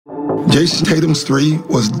Jason Tatum's three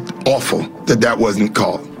was awful that wasn't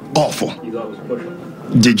called. Awful. You thought it was a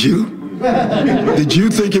push-off? Did you? Did you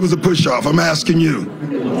think it was a push-off? I'm asking you.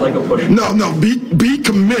 It looked like a push-off. No, be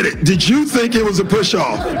committed. Did you think it was a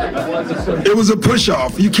push-off? It was a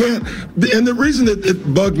push-off. You can't, and the reason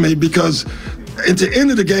it bugged me because at the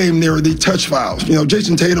end of the game, there were the touch fouls. You know,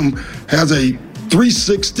 Jason Tatum has a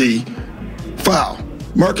 360 foul.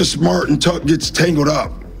 Marcus Smart and Tuck gets tangled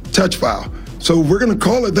up, touch foul. So if we're going to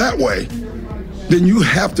call it that way, then you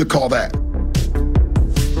have to call that.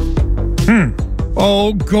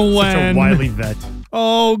 Oh, Glenn. Such a wily vet.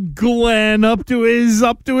 Oh, Glenn, up to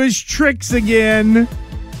his tricks again.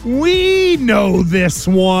 We know this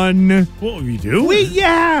one. What you do?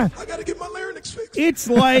 Yeah. I got to get my larynx fixed.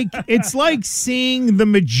 It's like seeing The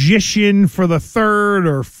Magician for the third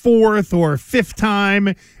or fourth or fifth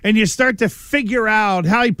time, and you start to figure out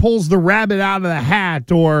how he pulls the rabbit out of the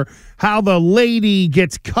hat or how the lady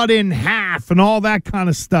gets cut in half and all that kind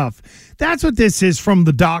of stuff. That's what this is from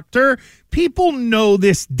the doctor. People know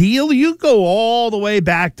this deal. You go all the way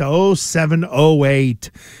back to 07, 08.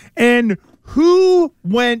 And who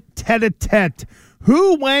went tete-a-tete?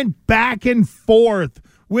 Who went back and forth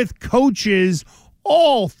with coaches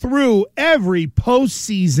all through every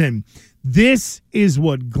postseason? This is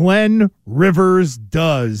what Glenn Rivers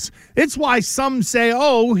does. It's why some say,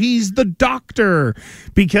 oh, he's the doctor,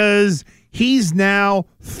 because he's now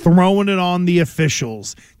throwing it on the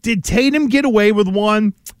officials. Did Tatum get away with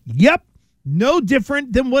one? Yep. No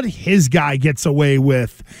different than what his guy gets away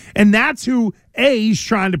with. And that's who he's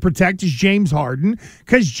trying to protect is James Harden,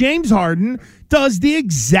 because James Harden does the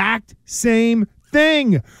exact same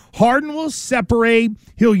thing. Harden will separate.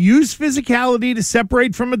 He'll use physicality to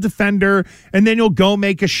separate from a defender, and then he'll go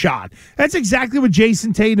make a shot. That's exactly what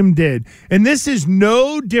Jason Tatum did. And this is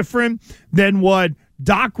no different than what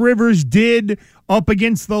Doc Rivers did up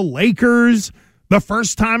against the Lakers the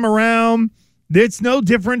first time around. It's no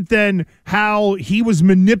different than how he was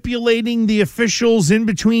manipulating the officials in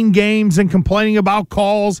between games and complaining about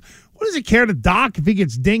calls. What does it care to Doc if he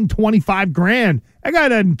gets dinged $25,000? That guy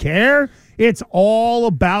doesn't care. It's all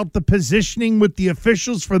about the positioning with the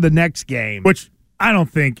officials for the next game, which I don't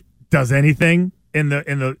think does anything in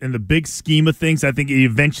the big scheme of things. I think it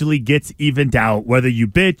eventually gets evened out. Whether you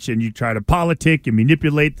bitch and you try to politic and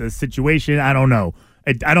manipulate the situation, I don't know.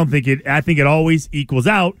 I don't think it. I think it always equals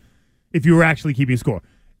out if you were actually keeping score.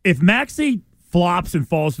 If Maxey flops and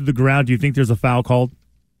falls to the ground, do you think there's a foul called?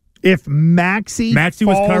 If Maxey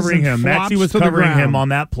was covering him. Maxey was covering him on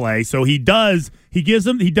that play. So he doesn't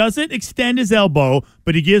extend his elbow,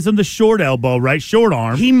 but he gives him the short elbow, right? Short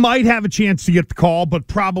arm. He might have a chance to get the call, but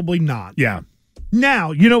probably not. Yeah.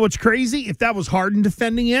 Now, you know what's crazy? If that was Harden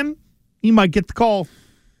defending him, he might get the call.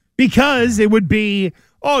 Because it would be,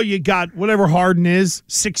 you got whatever Harden is,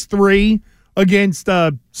 6'3", against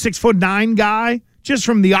a 6'9" guy. Just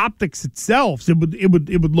from the optics itself, it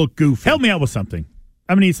would look goofy. Help me out with something.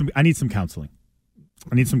 I need some counseling.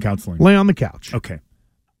 Lay on the couch. Okay.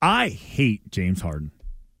 I hate James Harden.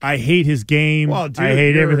 I hate his game. Well, dude, I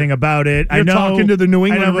hate everything about it. You're talking to the New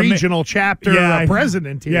England regional chapter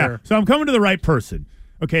president here. Yeah. So I'm coming to the right person.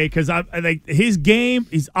 Okay, because I like his game.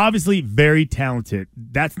 He's obviously very talented.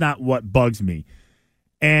 That's not what bugs me.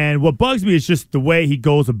 And what bugs me is just the way he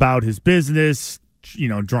goes about his business,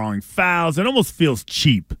 drawing fouls. It almost feels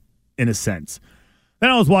cheap in a sense. Then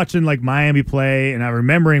I was watching Miami play, and I'm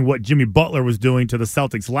remembering what Jimmy Butler was doing to the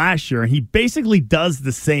Celtics last year, and he basically does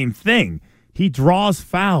the same thing. He draws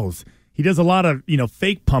fouls. He does a lot of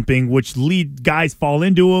fake pumping, which lead guys fall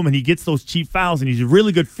into him, and he gets those cheap fouls, and he's a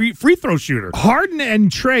really good free throw shooter. Harden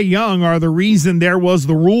and Trae Young are the reason there was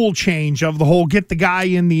the rule change of the whole get the guy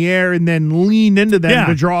in the air and then lean into them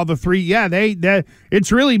to draw the three. Yeah,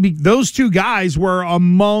 it's really those two guys were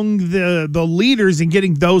among the leaders in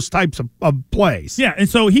getting those types of plays. Yeah, and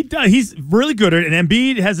so he's really good at it, and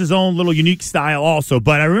Embiid has his own little unique style also.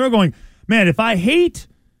 But I remember going, man, if I hate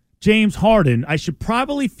James Harden, I should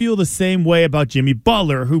probably feel the same way about Jimmy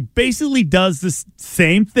Butler, who basically does the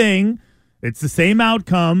same thing. It's the same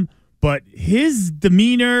outcome, but his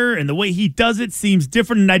demeanor and the way he does it seems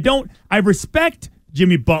different. And I respect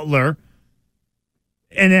Jimmy Butler,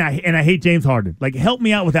 and I hate James Harden. Help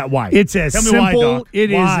me out with that. Why? It's as Tell me simple. Why,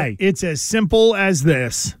 Doc. Why? It's as simple as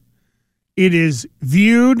this. It is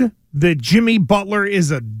viewed that Jimmy Butler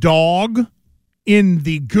is a dog in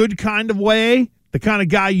the good kind of way. The kind of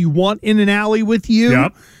guy you want in an alley with you.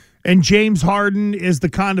 Yep. And James Harden is the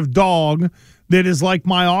kind of dog that is like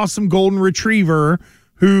my awesome golden retriever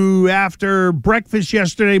who, after breakfast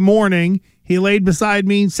yesterday morning, he sat beside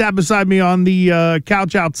me on the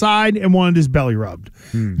couch outside and wanted his belly rubbed.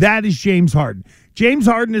 That is James Harden. James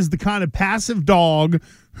Harden is the kind of passive dog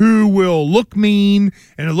who will look mean,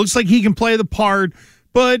 and it looks like he can play the part,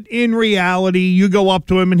 but in reality, you go up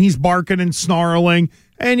to him and he's barking and snarling,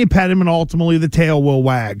 and you pet him, and ultimately the tail will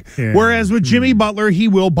wag. Yeah. Whereas with Jimmy Butler, he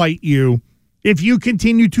will bite you. If you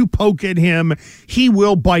continue to poke at him, he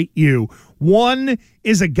will bite you. One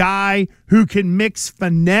is a guy who can mix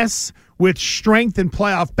finesse with strength in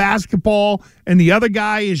playoff basketball, and the other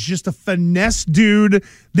guy is just a finesse dude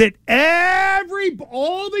that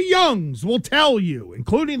all the youngs will tell you,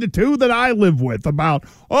 including the two that I live with, about,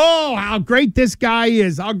 how great this guy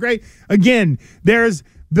is, how great. Again, there's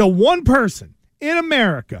the one person in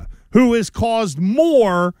America who has caused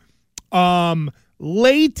more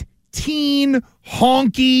late teen,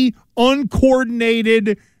 honky,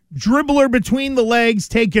 uncoordinated dribbler between the legs,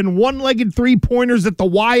 taking one-legged three-pointers at the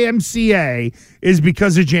YMCA is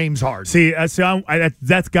because of James Harden. See,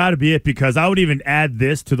 that's got to be it, because I would even add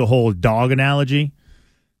this to the whole dog analogy.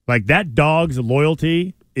 Like, that dog's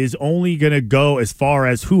loyalty is only going to go as far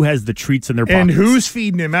as who has the treats in their pockets. And who's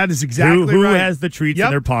feeding him. That is exactly who right. Who has the treats in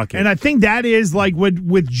their pocket. And I think that is, like,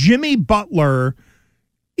 with Jimmy Butler,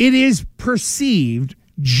 it is perceived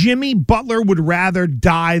Jimmy Butler would rather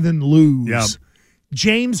die than lose. Yep.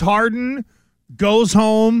 James Harden goes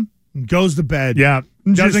home and goes to bed. Yeah.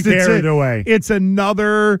 Doesn't care either way. It's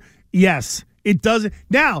another, yes, it doesn't.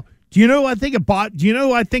 Now, do you know who I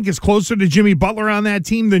think is closer to Jimmy Butler on that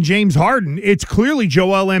team than James Harden? It's clearly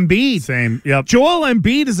Joel Embiid. Same. Yep. Joel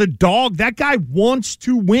Embiid is a dog. That guy wants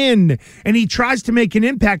to win, and he tries to make an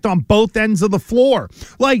impact on both ends of the floor.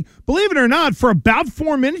 Like, believe it or not, for about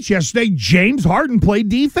 4 minutes yesterday, James Harden played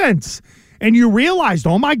defense, and you realized,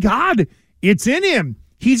 oh my God, it's in him.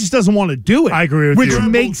 He just doesn't want to do it. I agree with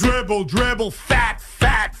you. Dribble, fat.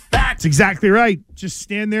 That's exactly right. Just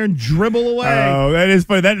stand there and dribble away. Oh, that is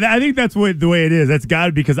funny. I think that's the way it is. That's got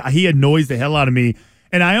to be, because he annoys the hell out of me.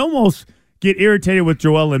 And I almost get irritated with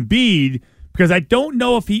Joel Embiid because I don't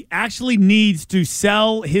know if he actually needs to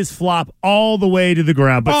sell his flop all the way to the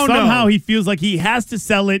ground. But somehow he feels like he has to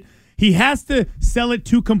sell it. He has to sell it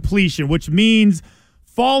to completion, which means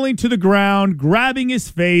falling to the ground, grabbing his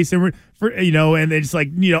face, and it's like,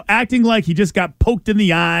 acting like he just got poked in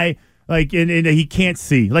the eye, like, and he can't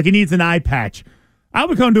see, like he needs an eye patch. I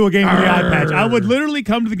would come to a game with the eye patch. I would literally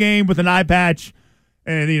come to the game with an eye patch,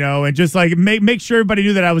 and just like make sure everybody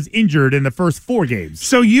knew that I was injured in the first 4 games.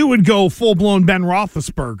 So you would go full blown Ben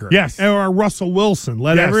Roethlisberger, yes, or Russell Wilson.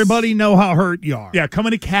 Let everybody know how hurt you are. Yeah, come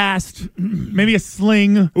in a cast, maybe a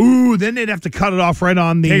sling. Ooh, then they'd have to cut it off right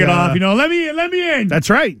on the. Take it off. Let me in. That's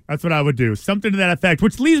right. That's what I would do. Something to that effect.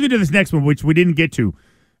 Which leads me to this next one, which we didn't get to.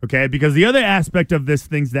 Okay, because the other aspect of this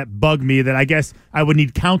things that bug me that I guess I would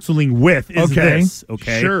need counseling with is this.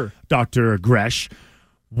 Okay, sure, Dr. Gresh.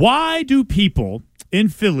 Why do people in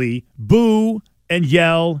Philly boo and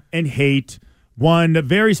yell and hate one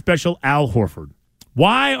very special Al Horford?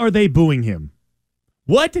 Why are they booing him?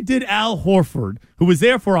 What did Al Horford, who was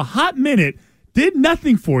there for a hot minute, did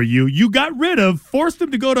nothing for you, you got rid of, forced him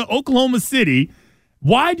to go to Oklahoma City?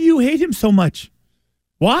 Why do you hate him so much?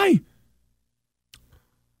 Why?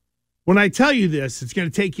 When I tell you this, it's going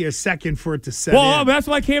to take you a second for it to set in. In. That's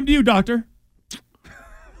why I came to you, doctor.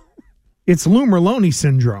 It's Lou Merlone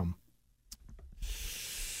syndrome.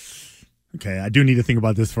 Okay, I do need to think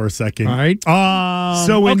about this for a second. All right.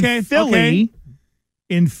 So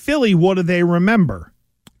in Philly, what do they remember?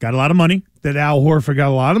 Got a lot of money. That Al Horford got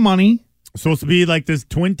a lot of money. Supposed to be like this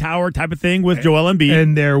Twin Tower type of thing with Joel Embiid.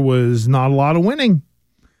 And there was not a lot of winning.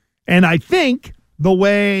 And I think the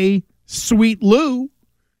way Sweet Lou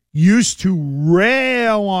used to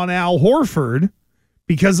rail on Al Horford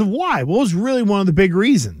because of why? Well, it was really one of the big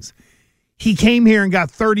reasons. He came here and got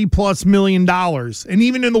 $30+ million. And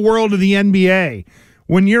even in the world of the NBA,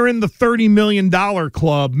 when you're in the $30 million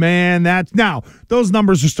club, man, now those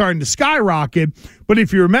numbers are starting to skyrocket. But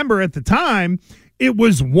if you remember at the time, it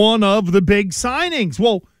was one of the big signings.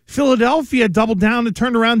 Well, Philadelphia doubled down and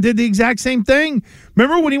turned around and did the exact same thing.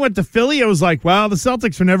 Remember when he went to Philly? I was like, well, the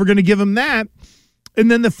Celtics are never going to give him that. And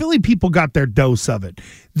then the Philly people got their dose of it.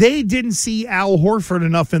 They didn't see Al Horford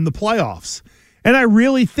enough in the playoffs. And I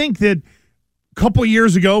really think that a couple of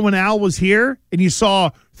years ago when Al was here and you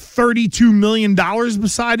saw $32 million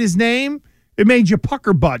beside his name, it made you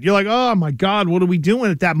pucker butt. You're like, oh, my God, what are we doing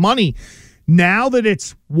at that money? Now that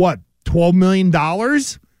it's, $12 million?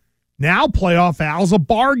 Now playoff Al's a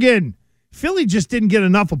bargain. Philly just didn't get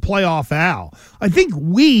enough of playoff Al. I think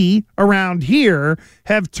we around here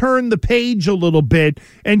have turned the page a little bit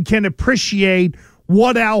and can appreciate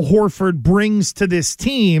what Al Horford brings to this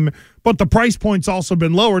team, but the price point's also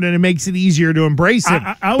been lowered, and it makes it easier to embrace it.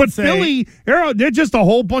 I would but say, Philly, they're just a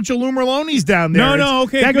whole bunch of Lumerlonis down there.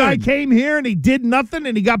 Okay, that good. guy came here, and he did nothing,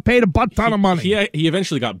 and he got paid a butt ton of money. He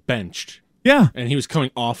eventually got benched. Yeah. And he was coming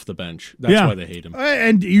off the bench. That's why they hate him.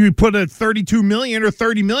 And you put a $32 million or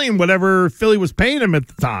 $30 million, whatever Philly was paying him at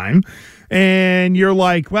the time, and you're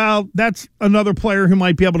like, well, that's another player who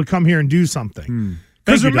might be able to come here and do something.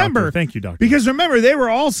 Thank you, Doctor. Because remember, they were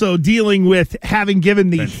also dealing with having given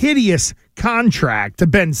the hideous contract to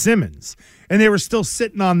Ben Simmons, and they were still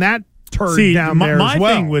sitting on that turd down there my as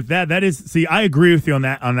well. thing with that is, I agree with you on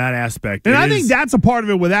that aspect. And I think that's a part of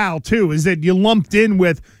it with Al too, is that you lumped in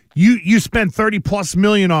with you spent $30+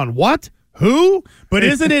 million on what? Who? But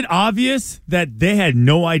isn't it obvious that they had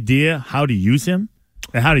no idea how to use him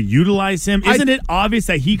and how to utilize him? Isn't it obvious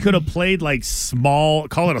that he could have played like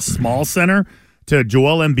call it a small center to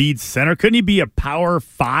Joel Embiid's center? Couldn't he be a power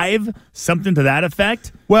 5, something to that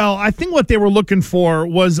effect? Well, I think what they were looking for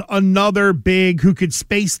was another big who could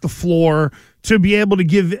space the floor to be able to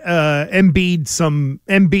give Embiid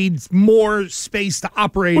more space to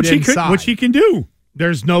operate inside. Which he can do.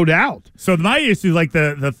 There's no doubt. So my issue, like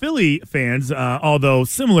the Philly fans, although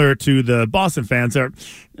similar to the Boston fans, are,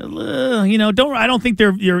 I don't think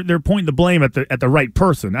they're pointing the blame at the right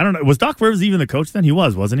person. I don't know. Was Doc Rivers even the coach then? He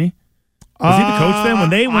wasn't he? Was he the coach then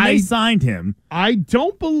when they signed him? I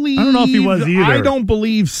don't believe. I don't know if he was either. I don't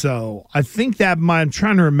believe so. I think that I'm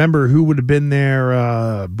trying to remember who would have been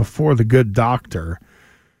there before the good doctor.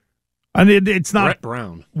 And it's not Brett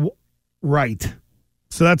Brown, right?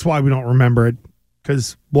 So that's why we don't remember it.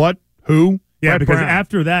 Because what? Who? Yeah, Brett because Brown.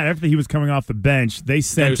 after he was coming off the bench, they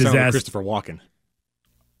sent his like ass. Christopher Walken.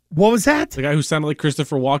 What was that? The guy who sounded like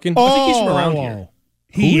Christopher Walken. I think he's from around here.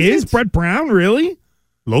 He is Brett Brown, really?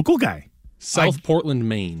 Local guy. South Portland,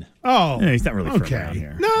 Maine. Oh, Yeah, he's not really from okay. around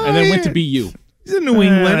here. No, And then went to BU. He's in New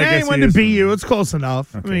England. I He guess went he to is BU. It's close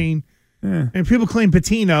enough. Okay. I mean, and people claim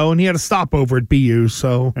Patino, and he had a stopover at BU.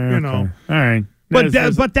 So Okay. All right. But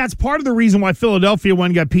that's part of the reason why Philadelphia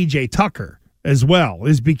went and got PJ Tucker as well,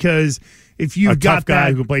 is because if you've a got tough guy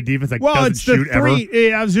that, who can play defense, it's shoot the three.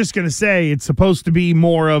 ever. I was just gonna say it's supposed to be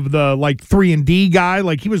more of the 3-and-D guy.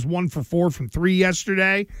 Like he was 1 for 4 from 3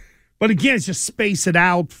 yesterday. But again, it's just space it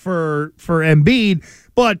out for Embiid.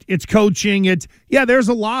 But it's coaching. There's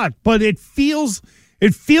a lot, but it feels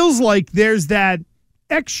like there's that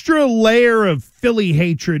extra layer of Philly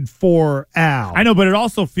hatred for Al. I know, but it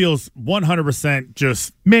also feels 100%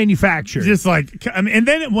 just manufactured. Just like, I mean, and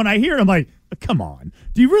then when I hear it, I'm like, come on.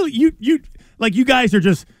 Do you really, you guys are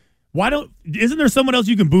just, isn't there someone else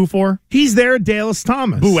you can boo for? He's there at Dallas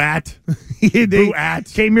Thomas. Boo at. They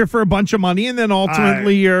came here for a bunch of money and then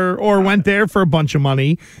ultimately, or went there for a bunch of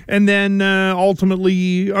money and then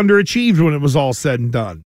ultimately underachieved when it was all said and done.